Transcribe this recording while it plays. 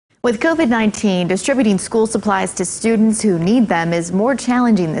With COVID-19, distributing school supplies to students who need them is more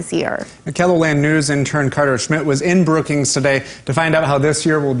challenging this year. KELOLAND News intern Carter Schmidt was in Brookings today to find out how this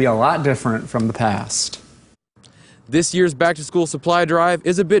year will be a lot different from the past. This year's back-to-school supply drive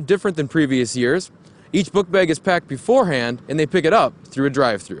is a bit different than previous years. Each book bag is packed beforehand and they pick it up through a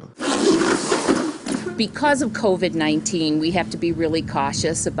drive-thru. Because of COVID-19, we have to be really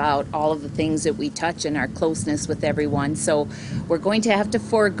cautious about all of the things that we touch and our closeness with everyone. So we're going to have to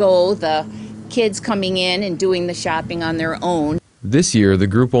forego the kids coming in and doing the shopping on their own. This year, the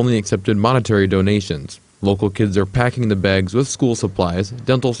group only accepted monetary donations. Local kids are packing the bags with school supplies,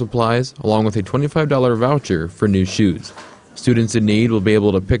 dental supplies, along with a $25 voucher for new shoes. Students in need will be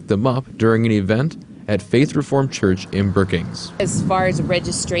able to pick them up during an event at Faith Reformed Church in Brookings. As far as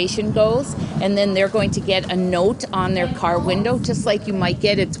registration goes, and then they're going to get a note on their car window, just like you might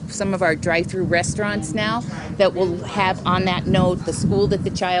get at some of our drive-thru restaurants now, that will have on that note the school that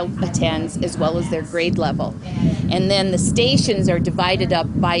the child attends as well as their grade level. And then the stations are divided up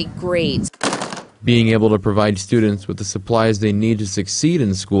by grades. Being able to provide students with the supplies they need to succeed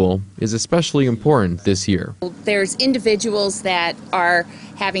in school is especially important this year. There's individuals that are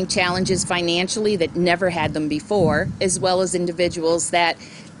having challenges financially that never had them before, as well as individuals that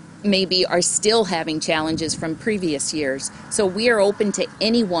maybe are still having challenges from previous years. So we are open to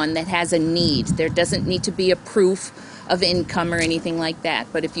anyone that has a need. There doesn't need to be a proof of income or anything like that.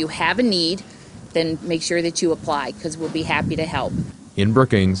 But if you have a need, then make sure that you apply, because we'll be happy to help. In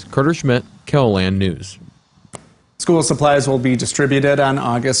Brookings, Carter Schmidt, KELOLAND News. School supplies will be distributed on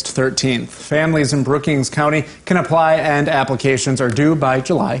August 13th. Families in Brookings County can apply, and applications are due by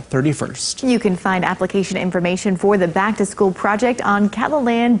July 31st. You can find application information for the Back to School project on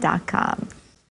KELOLAND.com.